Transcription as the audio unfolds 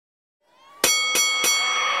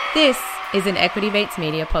This is an Equity Mates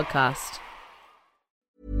Media podcast.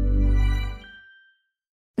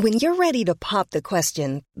 When you're ready to pop the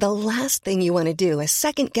question, the last thing you want to do is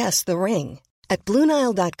second-guess the ring. At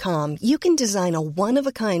BlueNile.com, you can design a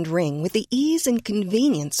one-of-a-kind ring with the ease and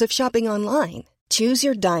convenience of shopping online. Choose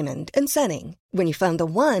your diamond and setting. When you find the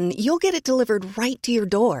one, you'll get it delivered right to your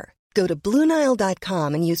door. Go to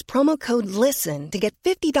BlueNile.com and use promo code LISTEN to get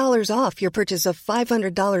 $50 off your purchase of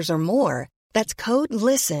 $500 or more. That's code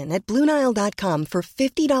LISTEN at BlueNile.com for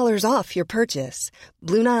 $50 off your purchase.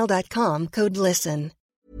 BlueNile.com, code LISTEN.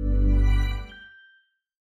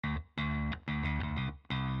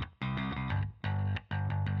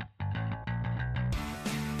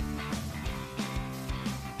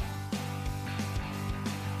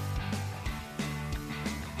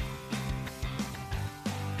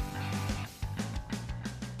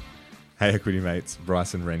 Hey Equity Mates,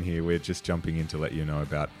 Bryce and Ren here. We're just jumping in to let you know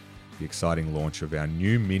about the exciting launch of our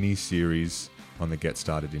new mini-series on the Get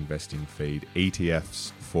Started Investing feed,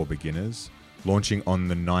 ETFs for Beginners, launching on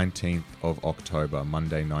the 19th of October,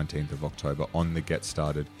 Monday 19th of October, on the Get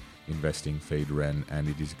Started Investing feed, Ren, and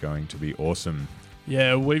it is going to be awesome.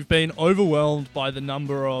 Yeah, we've been overwhelmed by the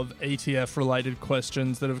number of ETF-related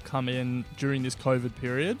questions that have come in during this COVID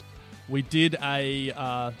period. We did a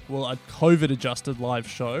COVID-adjusted live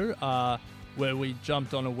show where we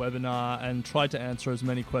jumped on a webinar and tried to answer as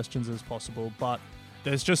many questions as possible, but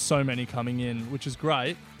there's just so many coming in, which is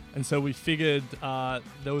great. And so we figured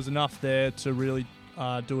there was enough there to really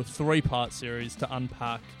do a 3-part series to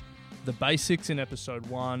unpack the basics in episode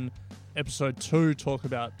 1. Episode 2, talk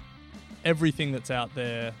about everything that's out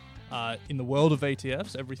there in the world of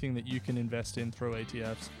ETFs, everything that you can invest in through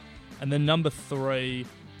ETFs. And then number 3,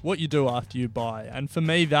 what you do after you buy. And for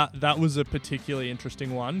me, that was a particularly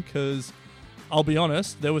interesting one because I'll be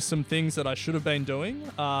honest, there were some things that I should have been doing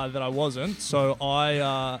that I wasn't. So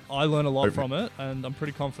I learned a lot from it, and I'm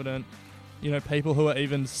pretty confident, people who are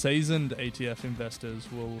even seasoned ETF investors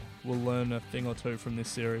will learn a thing or two from this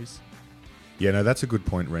series. Yeah, no, that's a good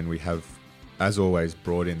point, Ren. We have, as always,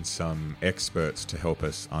 brought in some experts to help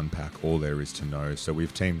us unpack all there is to know. So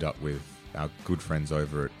we've teamed up with our good friends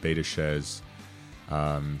over at BetaShares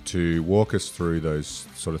to walk us through those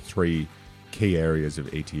sort of 3 key areas of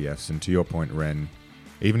ETFs. And to your point, Ren,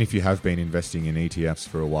 even if you have been investing in ETFs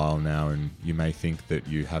for a while now and you may think that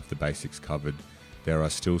you have the basics covered, there are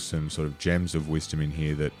still some sort of gems of wisdom in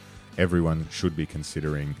here that everyone should be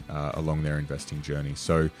considering along their investing journey.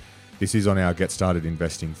 So this is on our Get Started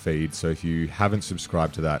Investing feed. So if you haven't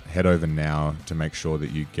subscribed to that, head over now to make sure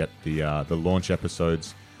that you get the launch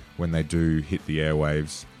episodes when they do hit the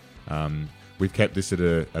airwaves. We've kept this at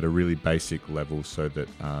a really basic level so that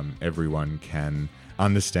everyone can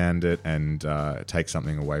understand it and take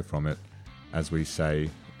something away from it. As we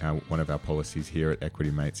say, one of our policies here at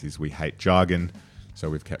Equity Mates is we hate jargon, so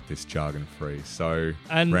we've kept this jargon free. So,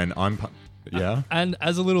 Ren, And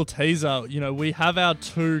as a little teaser, we have our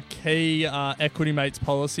 2 key Equity Mates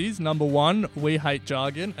policies. Number 1, we hate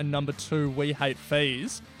jargon, and number 2, we hate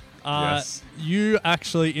fees. Yes. You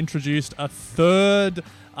actually introduced a 3rd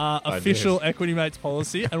official Equity Mates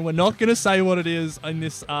policy, and we're not going to say what it is in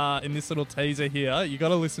this little teaser here. You got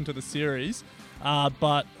to listen to the series.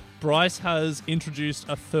 But Bryce has introduced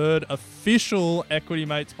a 3rd official Equity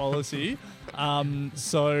Mates policy.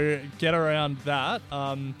 So get around that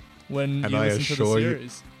when you listen to the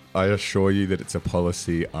series. I assure you that it's a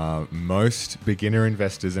policy most beginner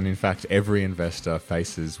investors, and in fact every investor,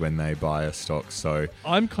 faces when they buy a stock. So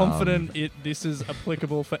I'm confident this is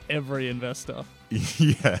applicable for every investor.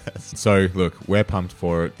 Yes. So look, we're pumped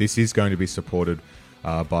for it. This is going to be supported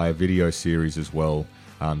by a video series as well.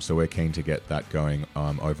 So we're keen to get that going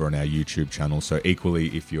over on our YouTube channel. So equally,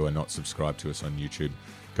 if you are not subscribed to us on YouTube,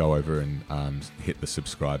 go over and hit the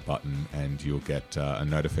subscribe button and you'll get a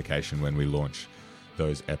notification when we launch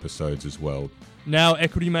those episodes as well. Now,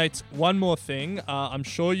 Equity Mates, one more thing. I'm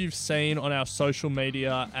sure you've seen on our social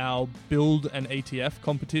media our Build an ETF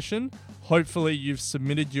competition. Hopefully you've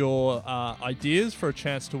submitted your ideas for a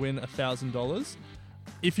chance to win $1,000.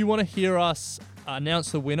 If you want to hear us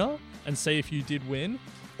announce the winner and see if you did win,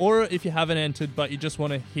 or if you haven't entered but you just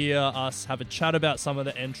want to hear us have a chat about some of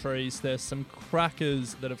the entries, there's some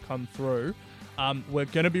crackers that have come through. We're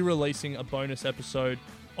going to be releasing a bonus episode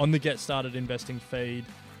on the Get Started Investing feed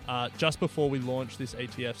just before we launch this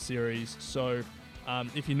ETF series. So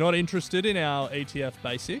if you're not interested in our ETF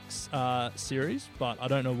Basics series, but I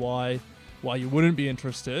don't know why you wouldn't be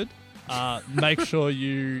interested, make sure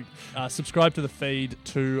you subscribe to the feed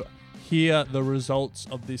to hear the results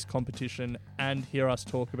of this competition and hear us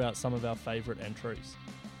talk about some of our favourite entries.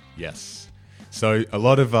 Yes. So a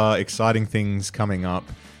lot of exciting things coming up.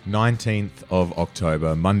 19th of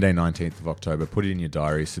October, Monday 19th of October. Put it in your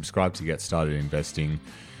diary. Subscribe to Get Started Investing.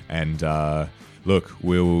 And look,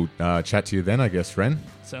 we'll chat to you then, I guess, Ren.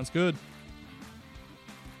 Sounds good.